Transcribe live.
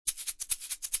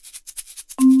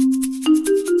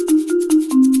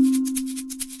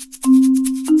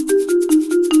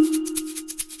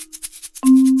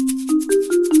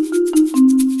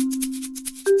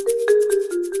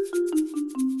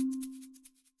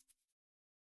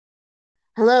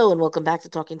Hello and welcome back to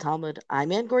Talking Talmud.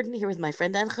 I'm Ann Gordon here with my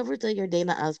friend and chavruta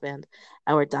Yardena Osband.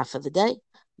 Our daf of the day,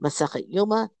 Masachet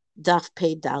Yoma, daf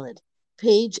Pei Dalid,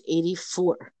 page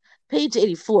 84. Page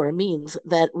 84 means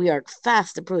that we are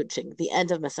fast approaching the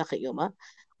end of Masachet Yoma.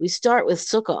 We start with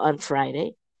Sukkah on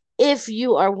Friday. If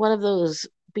you are one of those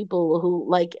people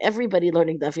who, like everybody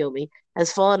learning Daf Yomi,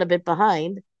 has fallen a bit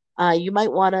behind, you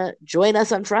might want to join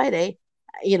us on Friday,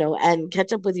 and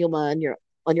catch up with Yoma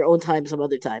on your own time some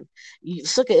other time.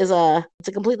 Sukkah is a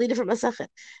completely different masachet.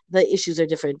 The issues are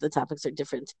different, the topics are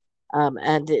different,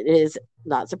 and it is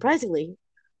not surprisingly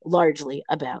largely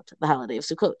about the holiday of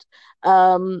Sukkot.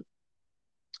 Um,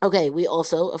 okay, we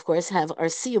also, of course, have our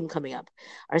Siyum coming up.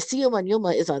 Our Siyum on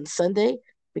Yoma is on Sunday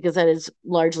because that is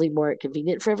largely more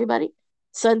convenient for everybody.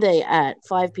 Sunday at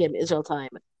 5 p.m. Israel time,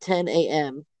 10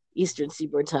 a.m. Eastern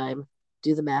Seaboard time.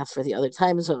 Do the math for the other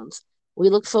time zones. We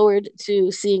look forward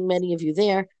to seeing many of you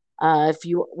there. If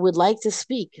you would like to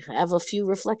speak, have a few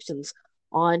reflections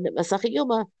on Masachet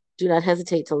Yoma, do not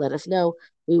hesitate to let us know.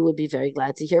 We would be very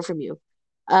glad to hear from you.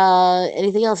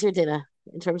 Anything else here, Dana,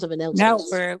 in terms of No,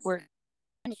 announcements? we're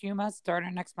Yuma start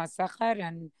our next Masachet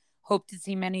and hope to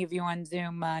see many of you on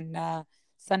Zoom on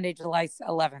Sunday, July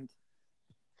 11th.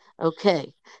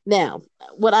 Okay. Now,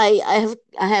 what I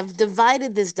have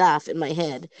divided this daf in my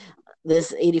head,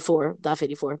 this 84, daf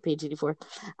 84, page 84,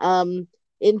 um,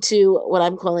 into what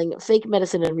I'm calling fake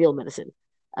medicine and real medicine,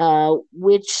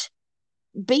 which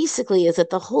basically is at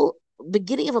the whole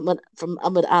beginning of Amud, from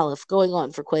Amud Aleph going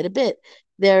on for quite a bit.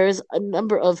 There's a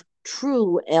number of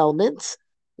true ailments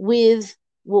with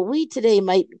what we today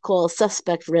might call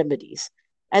suspect remedies.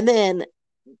 And then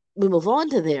we move on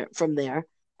to there from there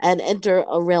and enter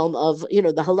a realm of the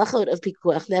halachot of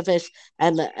pikuach nefesh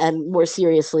and more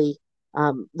seriously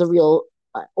the real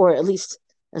or at least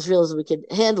as real as we could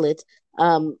handle it,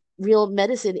 real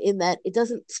medicine in that it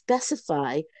doesn't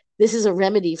specify this is a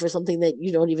remedy for something that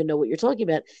you don't even know what you're talking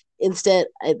about. Instead,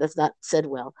 that's not said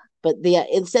well, but the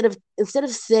instead of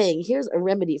saying here's a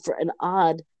remedy for an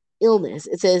odd illness,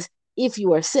 it says if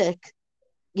you are sick,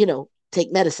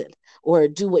 take medicine or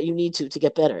do what you need to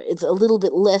get better. It's a little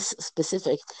bit less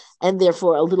specific and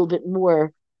therefore a little bit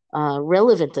more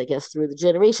relevant, I guess, through the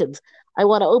generations. I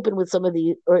want to open with some of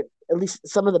the, or at least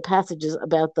some of the passages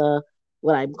about the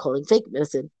what I'm calling fake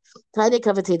medicine. Tanya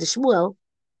Kavatei de Shmuel,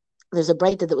 there's a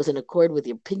brighter that was in accord with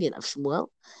the opinion of Shmuel.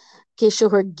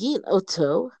 Keshohorgin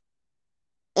oto,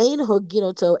 ein horgin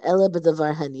oto ele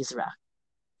b'davar hanizra.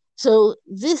 So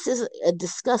this is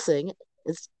discussing,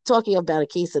 it's talking about a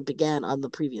case that began on the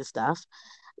previous staff,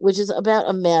 which is about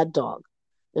a mad dog.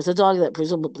 There's a dog that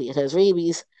presumably it has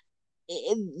rabies.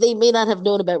 They may not have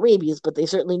known about rabies, but they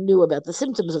certainly knew about the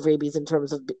symptoms of rabies in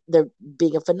terms of there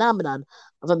being a phenomenon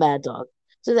of a mad dog.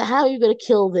 So how are you going to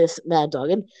kill this mad dog?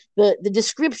 And the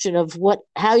description of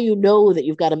how you know that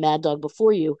you've got a mad dog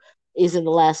before you is in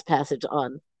the last passage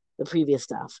on the previous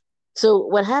staff. So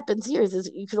what happens here is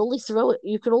you can only throw it,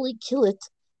 you can only kill it.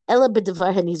 Ela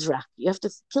b'devar hanizrak. You have to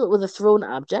kill it with a thrown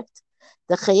object.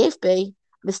 The chayef be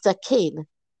mistakein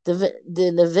the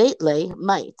nevetle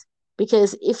might,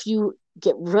 because if you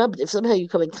get rubbed, if somehow you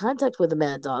come in contact with a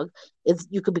mad dog,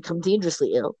 you could become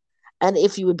dangerously ill. And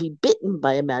if you would be bitten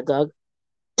by a mad dog,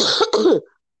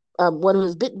 one who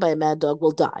is bitten by a mad dog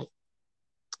will die.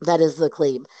 That is the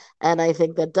claim. And I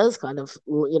think that does kind of,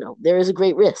 there is a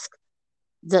great risk.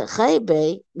 The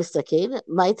chaybe mistaken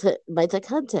might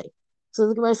kante. So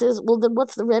the Gemara says, well, then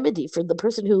what's the remedy for the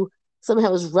person who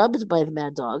somehow is rubbed by the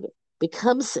mad dog,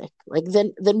 becomes sick? Like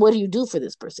then what do you do for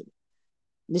this person?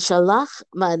 Nishalach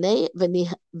mane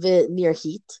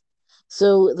v'nirhit.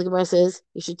 So the Gemara says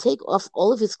you should take off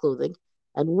all of his clothing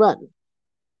and run.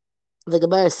 The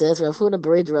Gemara says Rav Huna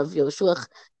bered Rav Yoshua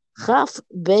chaf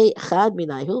be chad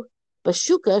minayu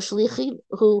bashuka shlichin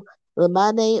hu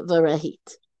lemane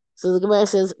v'rahit. So the Gemara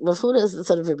says Rav Huna is the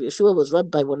son of Rabbi Yeshua, was rubbed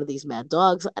by one of these mad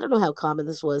dogs. I don't know how common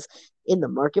this was in the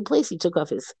marketplace. He took off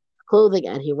his clothing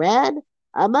and he ran.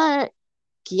 Amar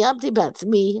Kiyamti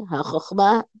batzmi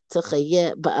ha'chochma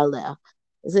techaye ba'aleh.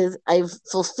 It says, I've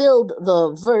fulfilled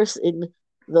the verse in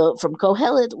the from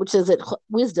Kohelet, which says that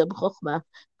wisdom, chokhmah,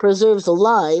 preserves the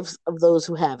lives of those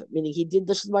who have it. Meaning, he did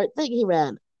the smart thing. He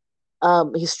ran.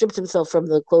 He stripped himself from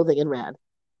the clothing and ran.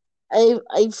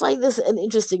 I find this an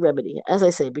interesting remedy, as I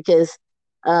say, because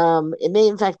it may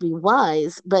in fact be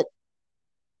wise, but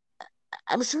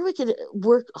I'm sure we could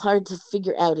work hard to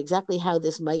figure out exactly how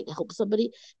this might help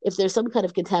somebody. If there's some kind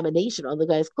of contamination on the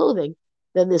guy's clothing,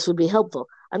 then this would be helpful.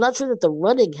 I'm not sure that the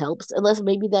running helps, unless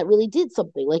maybe that really did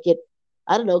something. Like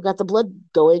I don't know, got the blood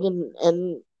going,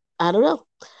 and I don't know.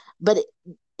 But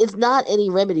it's not any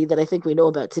remedy that I think we know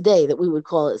about today that we would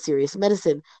call it serious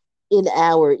medicine. in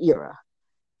our era.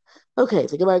 Okay,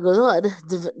 the Gemara goes on.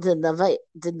 The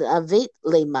Navet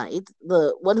Lemait,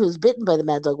 the one who's bitten by the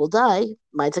mad dog will die.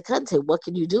 Maitakante, what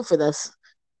can you do for this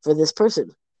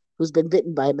person who's been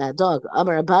bitten by a mad dog?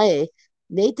 Amar Abaye,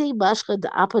 Nete Mashcha de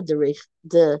Apa de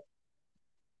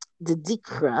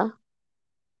Dikra.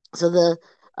 So the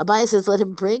Abaye says, let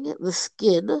him bring the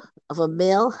skin of a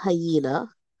male hyena,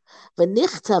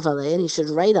 v'nichtav alei, and he should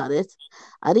write on it,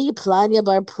 Ani Planya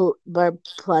bar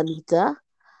Planita,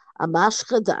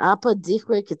 Amashcha da'apa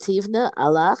dikre kativna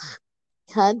alach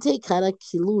kante kana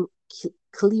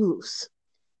kilirus.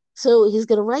 So he's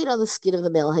going to write on the skin of the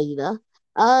male hyena,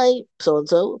 I so and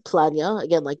so, Planya,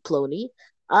 again like Plony,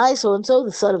 I so and so,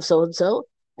 the son of so and so.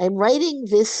 I'm writing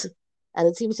this, and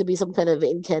it seems to be some kind of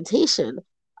incantation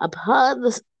upon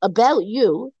this about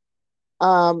you,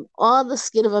 on the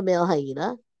skin of a male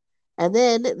hyena. And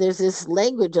then there's this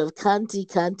language of kanti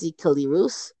kanti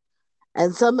kalirus,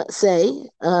 and some say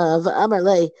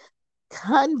v'amarle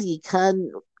kandi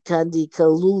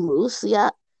kalulus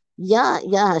ya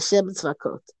Hashem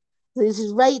tzvakot. So you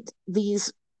should write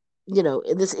these,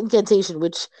 in this incantation,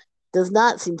 which does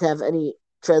not seem to have any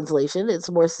translation. It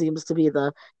more seems to be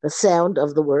the sound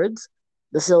of the words,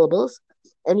 the syllables,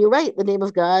 and you write the name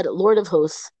of God, Lord of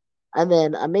hosts, and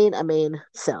then Amen, Amen,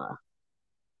 Selah.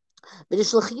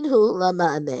 ונשלחינהו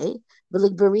למענה,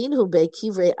 ולגברינהו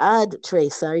בקברי עד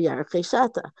תריסר ירחי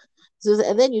שata. So,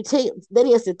 and then he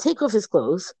has to take off his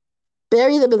clothes,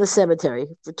 bury them in the cemetery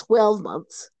for 12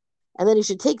 months, and then he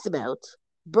should take them out,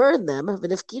 burn them,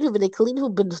 v'nefkinu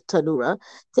v'neklinu b'tanura,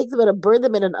 take them out and burn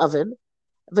them in an oven,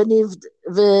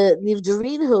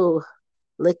 v'nivdurinhu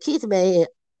lekitme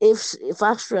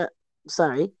afarasht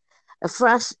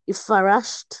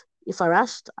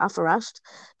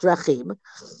drachim.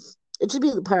 It should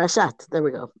be parashat. There we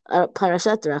go.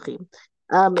 Parashat drachim.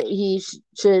 He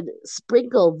should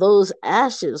sprinkle those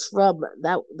ashes from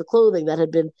the clothing that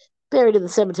had been buried in the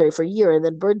cemetery for a year and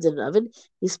then burned in an oven.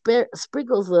 He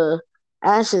sprinkles the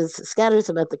ashes, scatters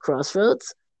them at the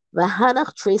crossroads.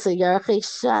 Vahanach tresa yarche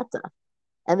shata.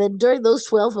 And then during those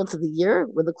 12 months of the year,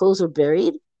 when the clothes are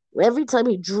buried, every time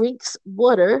he drinks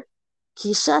water,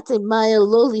 kishate maya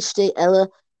lo lishte ella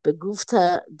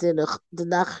begufta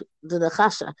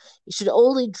denachasha. You should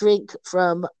only drink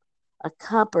from a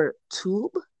copper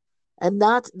tube and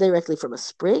not directly from a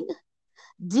spring.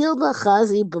 Dilma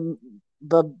chazi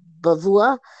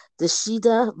bavua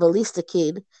deshida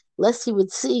valistakin, lest he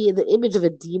would see the image of a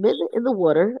demon in the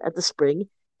water at the spring,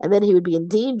 and then he would be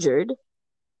endangered.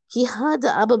 He had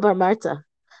Abba Bar Marta,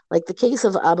 like the case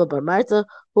of Abba Bar Marta,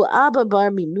 who Abba Bar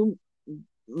Manumi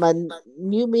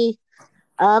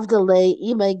Avdale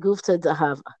Imay Gufta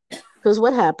Dahava. Because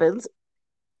what happens,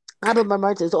 Abba Bar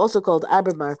Marta is also called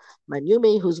Abba Bar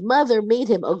Manumi, whose mother made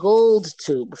him a gold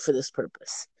tube for this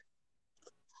purpose.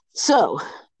 So,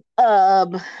 I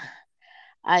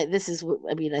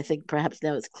think perhaps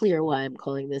now it's clear why I'm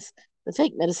calling this the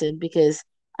fake medicine, because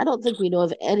I don't think we know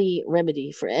of any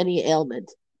remedy for any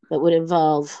ailment that would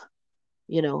involve,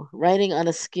 writing on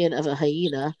a skin of a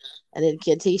hyena an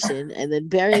incantation, and then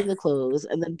burying the clothes,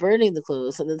 and then burning the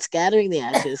clothes, and then scattering the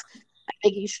ashes.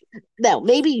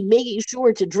 Maybe making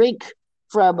sure to drink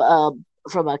from a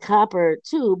copper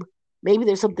tube. Maybe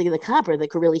there's something in the copper that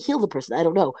could really heal the person. I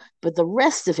don't know, but the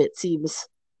rest of it seems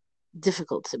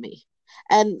difficult to me.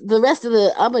 And the rest of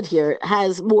the Amud here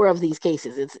has more of these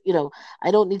cases. It's,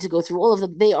 I don't need to go through all of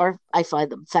them. I find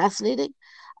them fascinating.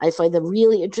 I find them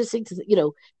really interesting.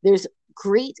 There's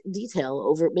great detail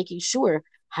over making sure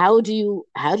how do you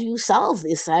solve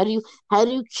this? How do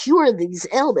you cure these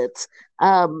ailments?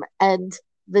 And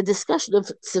the discussion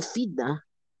of Safidna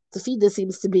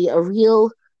seems to be a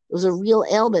real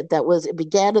ailment it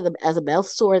began as a mouth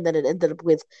sore, and then it ended up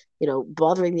with,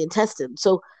 bothering the intestine.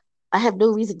 So I have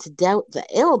no reason to doubt the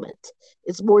ailment.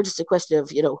 It's more just a question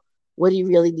of, what do you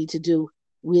really need to do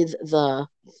with the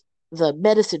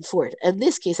medicine for it. In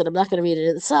this case, and I'm not going to read it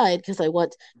inside because I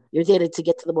want your data to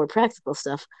get to the more practical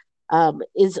stuff,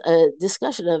 is a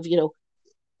discussion of,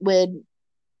 when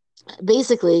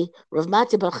basically Rav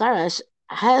Matya Bar Charash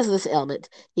has this ailment,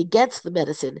 he gets the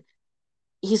medicine,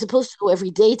 he's supposed to go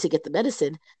every day to get the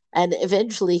medicine, and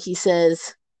eventually he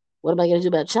says, what am I going to do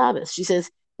about Shabbos? She says,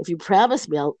 if you promise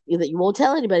me that you won't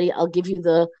tell anybody, I'll give you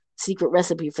the secret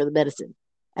recipe for the medicine.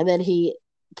 And then he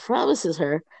promises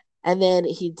her, and then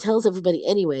he tells everybody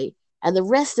anyway. And the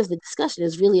rest of the discussion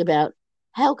is really about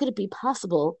how could it be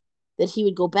possible that he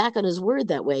would go back on his word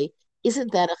that way?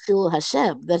 Isn't that a chilul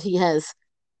Hashem that he has,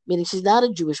 meaning she's not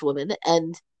a Jewish woman,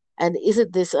 and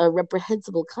isn't this a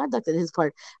reprehensible conduct on his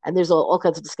part? And there's all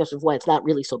kinds of discussion of why it's not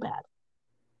really so bad.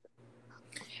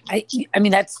 I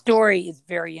mean, that story is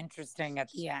very interesting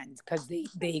at the end because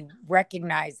they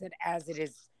recognize that as it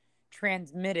is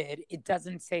transmitted, it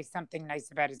doesn't say something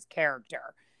nice about his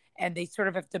character. And they sort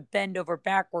of have to bend over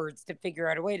backwards to figure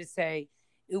out a way to say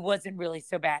it wasn't really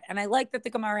so bad. And I like that the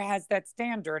Gemara has that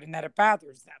standard and that it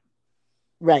bothers them.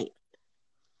 Right.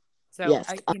 So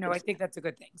Yes. I think that's a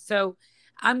good thing. So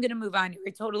I'm going to move on here.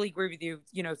 I totally agree with you.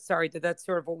 Sorry that that's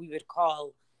sort of what we would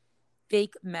call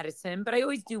fake medicine, but I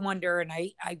always do wonder, and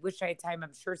I wish I had time.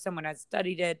 I'm sure someone has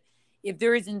studied it. If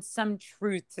there isn't some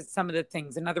truth to some of the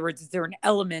things, in other words, is there an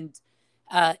element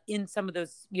in some of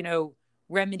those,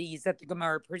 remedies that the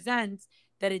Gemara presents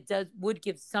that it would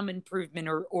give some improvement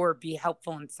or be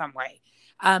helpful in some way.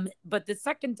 But the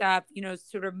second daf,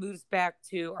 sort of moves back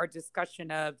to our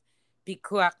discussion of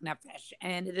pikuach nefesh,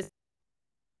 and it is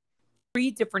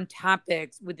three different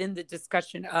topics within the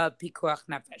discussion of pikuach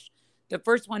nefesh. The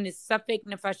first one is safek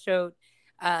nefashot.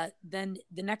 Then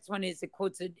the next one is, it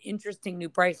quotes an interesting new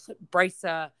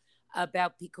brisa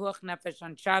about pikuach nefesh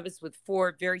on Shabbos with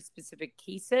 4 very specific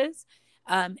cases.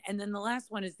 And then the last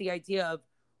one is the idea of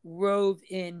rove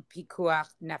in pikuach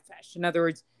nefesh. In other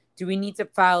words, do we need to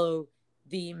follow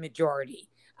the majority?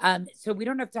 So we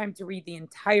don't have time to read the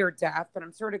entire daf, but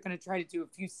I'm sort of going to try to do a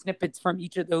few snippets from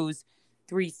each of those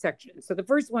 3 sections. So the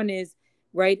first one is,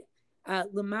 right,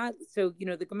 so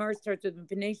the Gemara starts with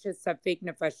Pnei safek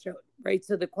nefashot, right?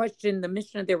 So the question, the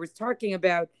Mishnah there was talking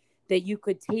about that you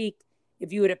could take,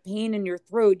 if you had a pain in your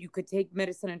throat, you could take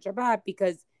medicine on Shabbat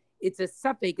because it's a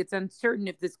safek, it's uncertain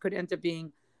if this could end up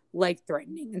being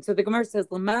life-threatening. And so the Gemara says,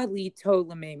 Lamad li to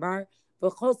lememar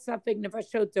v'chol safek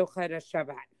nefashot docher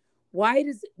Shabbat.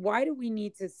 Why do we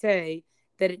need to say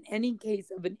that in any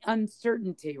case of an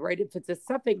uncertainty, right? If it's a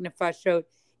safek nefashot,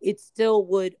 it still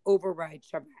would override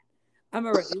Shabbat.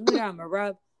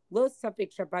 Amarav, lo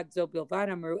safek Shabbat zo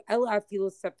bilvad amaru el afilu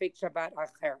safek Shabbat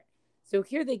acher. So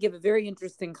here they give a very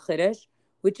interesting chiddush,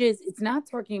 which is it's not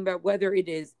talking about whether it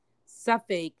is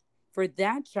safek for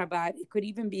that Shabbat. It could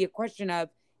even be a question of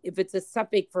if it's a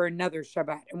safek for another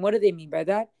Shabbat. And what do they mean by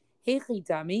that? Hechi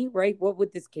dami, right? What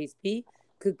would this case be?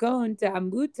 Kugon to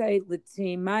amutai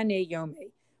l'timane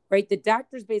yome, right? The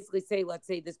doctors basically say, let's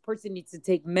say this person needs to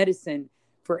take medicine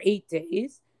for 8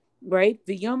 days, right?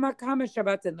 V'yom hakama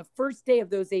Shabbat, and the first day of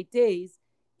those 8 days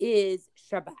is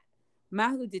Shabbat.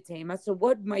 Mahu detema. So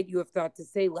what might you have thought to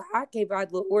say?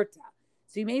 La'akevad la'orta.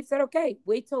 So you may have said, okay,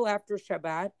 wait till after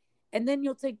Shabbat, and then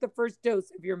you'll take the first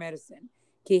dose of your medicine.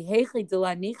 Ki hechi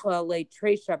delanicha le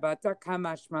tre Shabbata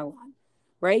kamash malan,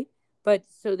 right? But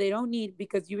so they don't need,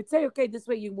 because you would say, okay, this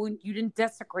way you didn't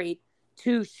desecrate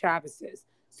 2 Shabboses.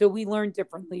 So we learn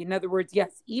differently. In other words,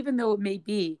 yes, even though it may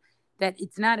be that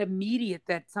it's not immediate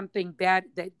that something bad,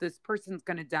 that this person's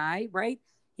going to die, right?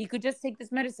 He could just take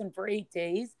this medicine for 8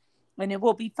 days and it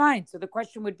will be fine. So the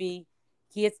question would be,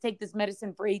 he has to take this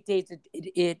medicine for 8 days.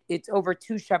 It's over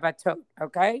 2 Shabbatot,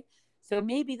 okay? So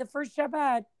maybe the first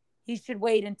Shabbat, he should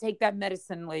wait and take that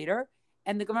medicine later.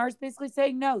 And the Gemara is basically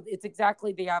saying, no, it's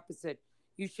exactly the opposite.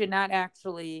 You should not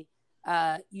actually,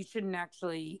 you shouldn't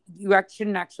actually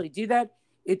do that.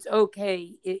 It's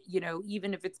okay,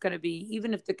 even if it's going to be,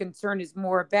 even if the concern is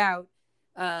more about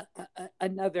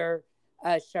another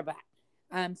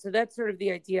Shabbat. So that's sort of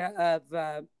the idea of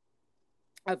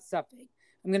safek.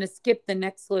 I'm going to skip the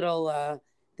next little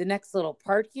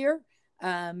part here.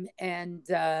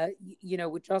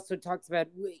 Which also talks about,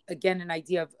 again, an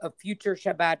idea of future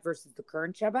Shabbat versus the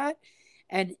current Shabbat.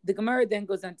 And the Gemara then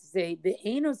goes on to say, the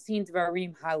Eino sin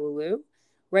dvarim halalu,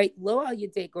 right? Lo al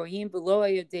yedei goyim, v'lo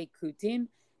al yedei kutim,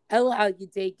 el al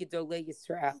yedei gedolei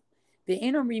Yisrael. The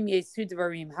Eino rim yesu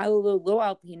dvarim halalu, lo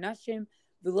al pi nashim,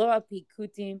 v'lo al pi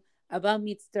kutim, aval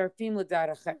mitztarfim l'dar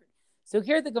acher. So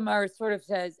here the Gemara sort of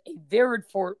says a very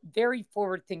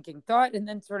forward-thinking thought, and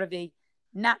then sort of a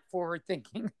not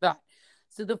forward-thinking thought.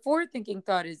 So the forward-thinking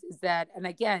thought is that, and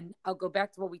again, I'll go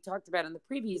back to what we talked about in the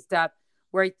previous step,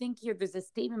 where I think here there's a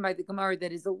statement by the Gemara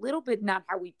that is a little bit not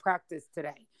how we practice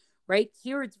today, right?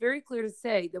 Here it's very clear to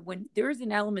say that when there's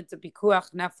an element of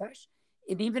pikuach nefesh,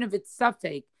 and even if it's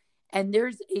safek, and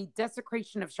there's a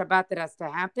desecration of Shabbat that has to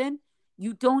happen,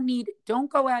 you don't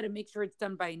go out and make sure it's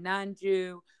done by a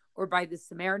non-Jew or by the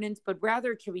Samaritans, but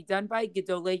rather it should be done by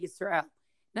Gedolei Yisrael.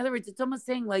 In other words, it's almost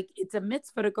saying like it's a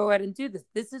mitzvah to go out and do this.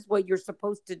 This is what you're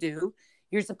supposed to do.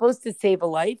 You're supposed to save a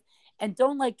life, and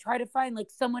don't try to find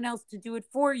someone else to do it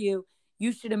for you.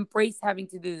 You should embrace having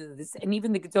to do this, and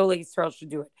even the Gedolei Yisrael should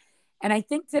do it. And I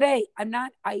think today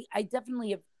I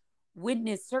definitely have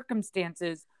witnessed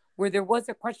circumstances where there was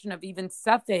a question of even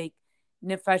safek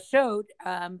nefashot.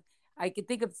 I could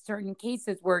think of certain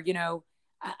cases where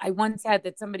I once had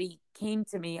that somebody came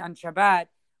to me on Shabbat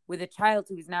with a child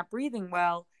who was not breathing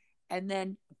well, and then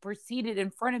proceeded in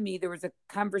front of me. There was a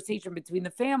conversation between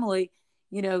the family,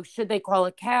 should they call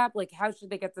a cab? Like, how should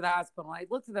they get to the hospital? I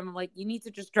looked at them. I'm like, you need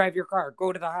to just drive your car,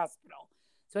 go to the hospital.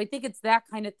 So I think it's that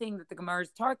kind of thing that the Gemara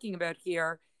is talking about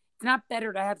here. It's not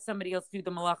better to have somebody else do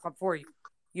the malacha for you.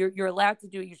 You're allowed to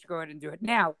do it. You should go ahead and do it.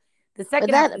 Now, the second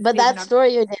half of the But that statement, story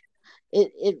you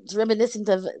did, it's reminiscent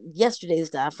of yesterday's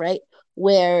stuff, right?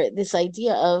 Where this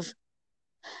idea of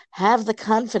have the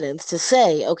confidence to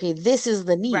say, okay, this is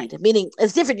the right. need. Meaning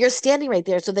it's different. You're standing right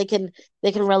there, so they can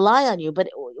rely on you. But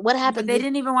what But happens they if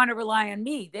didn't even want to rely on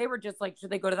me. They were just like, should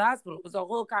they go to the hospital? It was a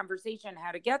whole conversation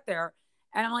how to get there.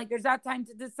 And I'm like, there's not time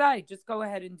to decide. Just go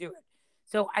ahead and do it.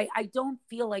 So I don't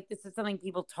feel like this is something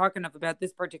people talk enough about,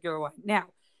 this particular one. Now,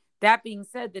 that being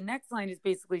said, the next line is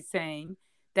basically saying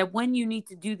that when you need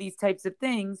to do these types of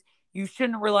things, you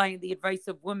shouldn't rely on the advice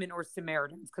of women or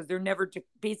Samaritans, because they're never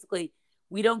basically,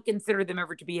 we don't consider them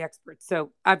ever to be experts.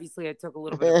 So obviously I took a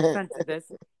little bit of offense to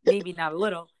this, maybe not a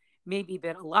little, maybe a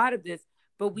bit, a lot of this,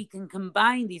 but we can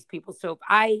combine these people. So if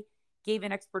I gave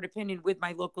an expert opinion with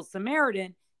my local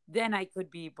Samaritan, then I could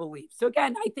be believed. So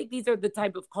again, I think these are the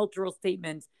type of cultural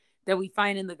statements that we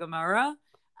find in the Gemara,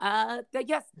 that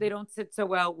yes, they don't sit so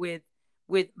well with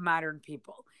modern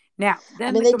people. Now,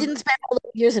 then they didn't spend all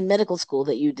the years in medical school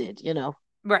that you did,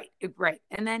 Right.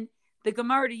 And then the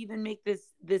Gemara, to even make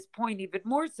this point even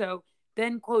more so,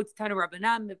 then quotes Tanu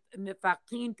Rabbanan,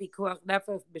 mifaqin pikuach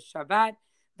nefesh b'shavat,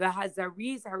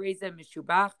 v'hazariz hareza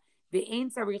mishubach,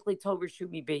 v'ein tzarich litol reshut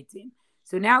mibeitin.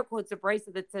 So now quotes a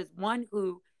brisa that says one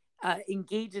who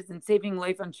engages in saving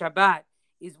life on Shabbat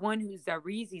is one who's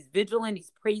zariz, he's vigilant,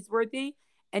 he's praiseworthy,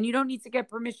 and you don't need to get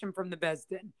permission from the Beis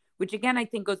Din, which again, I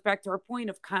think goes back to our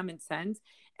point of common sense.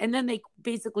 And then they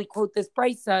basically quote this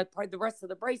brisa. The rest of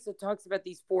the brisa talks about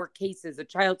these 4 cases: a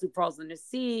child who falls in the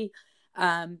sea,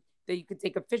 that you could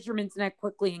take a fisherman's net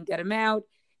quickly and get him out,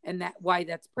 and why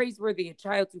that's praiseworthy. A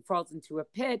child who falls into a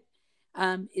pit,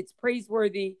 it's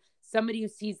praiseworthy. Somebody who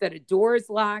sees that a door is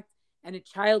locked and a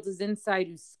child is inside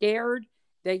who's scared,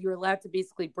 that you're allowed to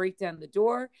basically break down the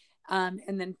door.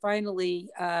 And then finally,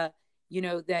 that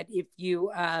if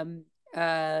you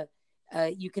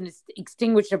you can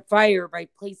extinguish a fire by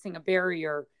placing a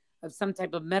barrier of some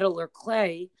type of metal or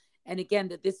clay. And again,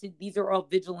 that these are all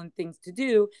vigilant things to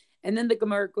do. And then the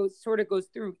Gemara goes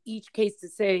through each case to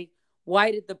say,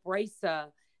 why did the brisa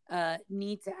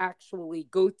need to actually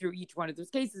go through each one of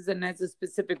those cases? And that's a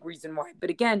specific reason why.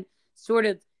 But again, sort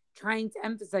of trying to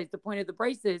emphasize the point of the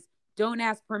brisa is, don't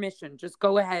ask permission. Just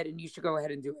go ahead, and you should go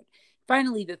ahead and do it.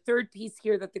 Finally, the third piece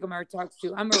here that the Gemara talks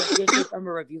to, Amar Rav Yosef,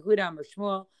 Amar Rav Yehuda, Amar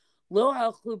Shmuel, Lo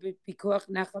halchu b'pikuach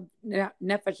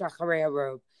nefesh acharei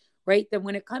harov. Right? That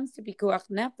when it comes to pikuach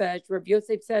nefesh, Rav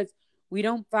Yosef says, we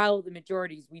don't follow the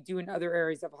majorities. We do in other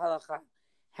areas of halacha.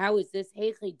 How is this?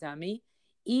 Heichei dami,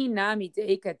 I nami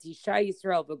de'eka tisha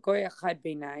Yisrael v'goy achad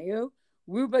beinayu,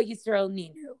 ruba Yisrael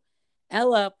ninu.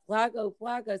 Ella plaga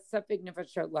safek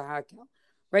nefashot lahakel.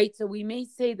 Right? So we may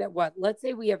say that let's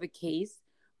say we have a case,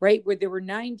 right, where there were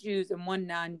 9 Jews and 1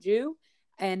 non-Jew,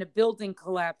 and a building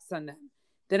collapsed on them.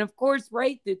 Then, of course,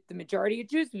 right, the majority of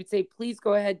Jews would say, please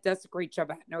go ahead, desecrate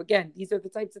Shabbat. Now, again, these are the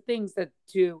types of things that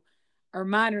to our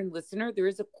modern listener, there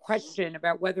is a question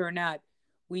about whether or not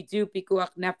we do pikuach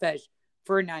nefesh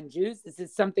for non-Jews. This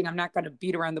is something I'm not going to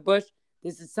beat around the bush.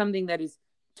 This is something that is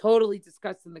totally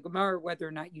discussed in the Gemara, whether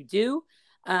or not you do.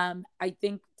 I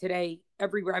think today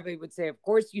every rabbi would say, of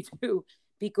course you do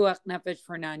pikuach nefesh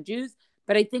for non-Jews.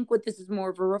 But I think what this is more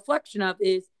of a reflection of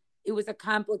is it was a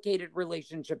complicated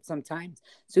relationship sometimes.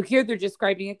 So here they're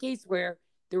describing a case where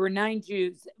there were 9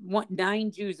 Jews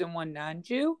and 1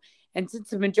 non-Jew. And since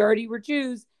the majority were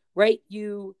Jews, right,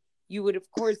 you would of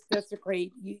course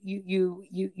desecrate,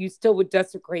 you still would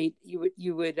desecrate,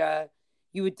 you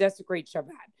would desecrate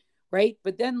Shabbat, right?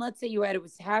 But then let's say it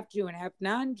was half Jew and half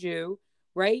non-Jew,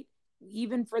 right?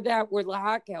 Even for that, we're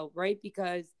lahakel, right?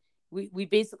 Because we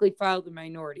basically filed the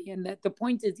minority. And that the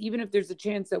point is, even if there's a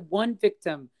chance that one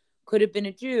victim could have been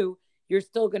a Jew, you're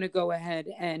still going to go ahead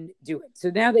and do it. So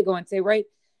now they go and say, right,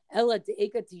 Ella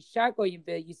de'eka tisha goyim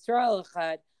Yisrael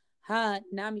echad ha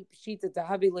nami pshita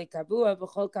tahavi lekabua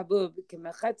v'chol kabua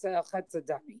k'mechetza chetza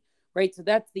dami. Right, so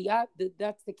that's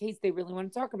the case they really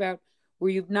want to talk about,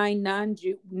 where you have 9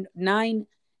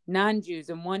 non-Jews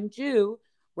and 1 Jew,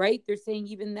 right? They're saying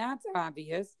even that's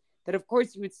obvious, that of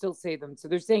course you would still say them. So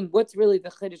they're saying what's really the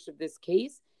chiddush of this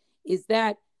case is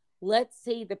that, let's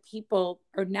say the people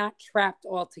are not trapped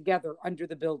all together under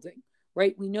the building,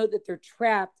 right? We know that they're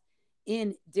trapped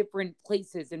in different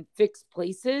places and fixed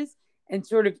places and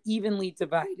sort of evenly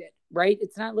divided, right?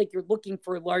 It's not like you're looking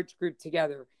for a large group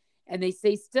together. And they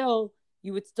say still,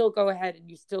 you would still go ahead and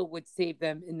you still would save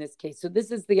them in this case. So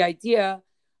this is the idea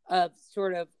of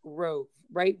sort of rove,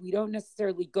 right? We don't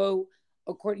necessarily go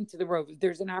according to the rove. If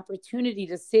there's an opportunity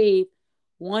to save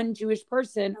one Jewish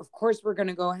person, of course we're going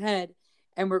to go ahead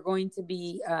and we're going to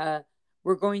be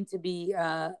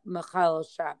Machal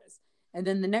Shabbos. And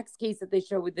then the next case that they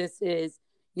show with this is,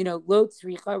 lo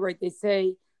tzricha, right? They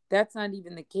say that's not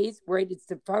even the case, right? It's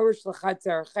the farish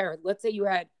lachatzer acher. Let's say you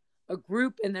had a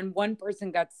group and then one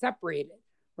person got separated,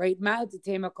 right? Ma'al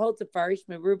kol tefarish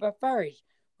meruba farish,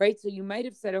 right? So you might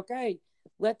have said, okay,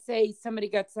 let's say somebody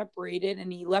got separated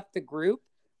and he left the group,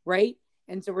 right?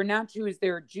 And so we're not sure is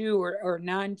there a Jew or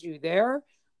non-Jew there,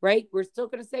 right? We're still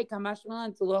going to say kamash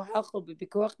malan lo halchol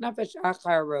b'pikuach nefesh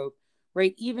achar rov,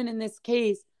 right? Even in this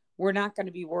case, we're not going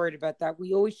to be worried about that.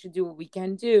 We always should do what we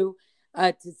can do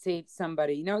to save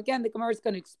somebody. Again, the Gemara is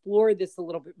going to explore this a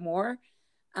little bit more.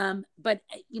 But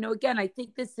again, I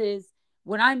think this is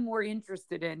what I'm more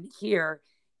interested in here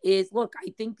is, look,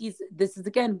 I think this is,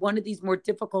 again, one of these more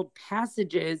difficult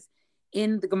passages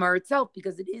in the Gemara itself,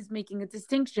 because it is making a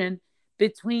distinction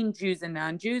between Jews and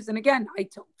non-Jews. And again,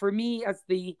 for me as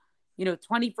the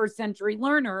 21st century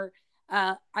learner,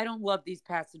 I don't love these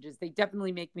passages. They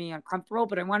definitely make me uncomfortable,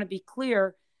 but I want to be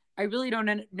clear. I really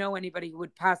don't know anybody who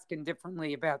would paskin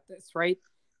differently about this, right?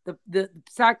 The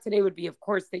psak today would be, of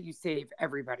course, that you save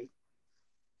everybody.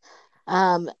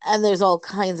 And there's all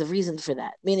kinds of reasons for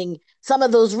that, meaning some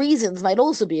of those reasons might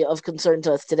also be of concern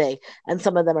to us today. And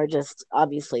some of them are just,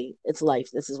 obviously, it's life.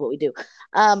 This is what we do.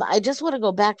 I just want to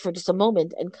go back for just a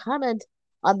moment and comment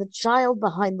on the child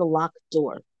behind the locked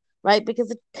door, right? Because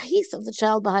the case of the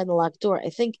child behind the locked door, I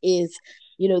think, is,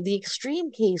 the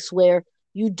extreme case where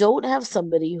you don't have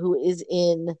somebody who has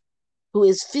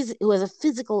a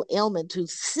physical ailment,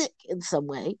 who's sick in some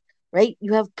way, right?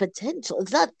 You have potential.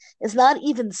 It's not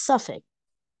even suffix.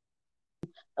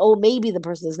 Oh, maybe the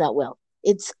person is not well.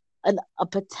 It's a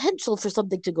potential for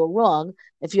something to go wrong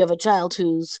if you have a child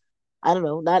who's, I don't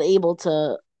know, not able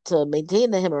to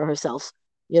maintain him or herself,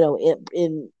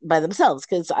 in by themselves,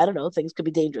 because I don't know, things could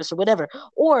be dangerous or whatever.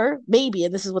 Or maybe,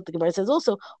 and this is what the Gemara says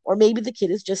also, or maybe the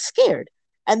kid is just scared.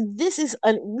 And this is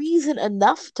a reason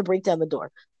enough to break down the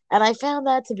door. And I found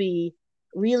that to be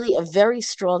really a very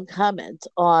strong comment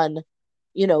on,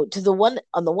 to the one,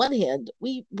 on the one hand,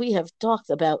 we have talked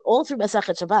about all through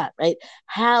Masachet Shabbat, right?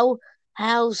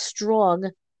 How strong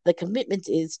the commitment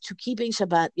is to keeping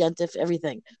Shabbat, Yantif,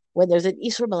 everything. When there's an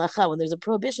Isur Malacha, when there's a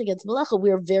prohibition against Malacha, we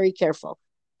are very careful.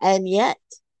 And yet,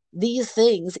 these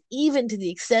things, even to the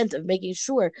extent of making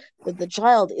sure that the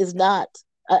child is not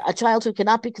a child who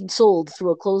cannot be consoled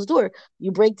through a closed door,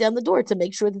 you break down the door to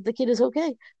make sure that the kid is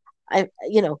okay. I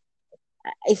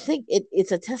think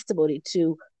it's a testimony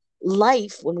to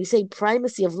life. When we say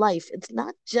primacy of life, it's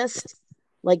not just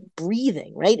like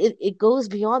breathing, right? It goes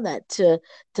beyond that to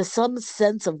some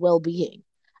sense of well-being,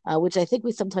 which I think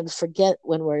we sometimes forget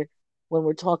when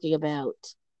we're talking about,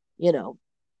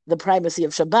 the primacy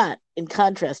of Shabbat in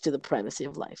contrast to the primacy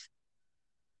of life.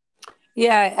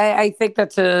 Yeah, I think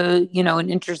that's an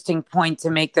interesting point to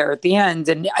make there at the end.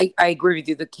 And I agree with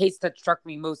you. The case that struck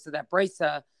me most of that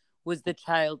brisa was the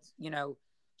child,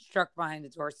 struck behind the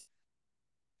door.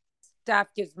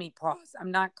 Staff gives me pause.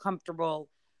 I'm not comfortable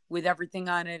with everything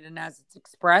on it and as it's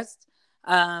expressed.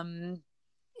 I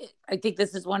think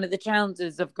this is one of the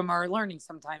challenges of Gemara learning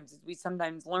sometimes, is we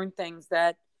sometimes learn things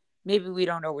that maybe we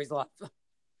don't always love.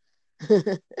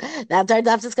 That's our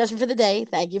DAF discussion for the day.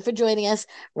 Thank you for joining us.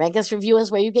 Rank us, review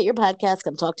us where you get your podcasts.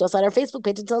 Come talk to us on our Facebook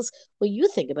page and tell us what you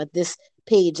think about this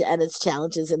page and its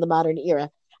challenges in the modern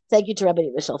era. Thank you to Rabbi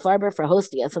Michelle Farber for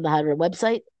hosting us on the Hadran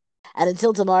website. And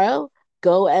until tomorrow,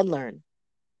 go and learn.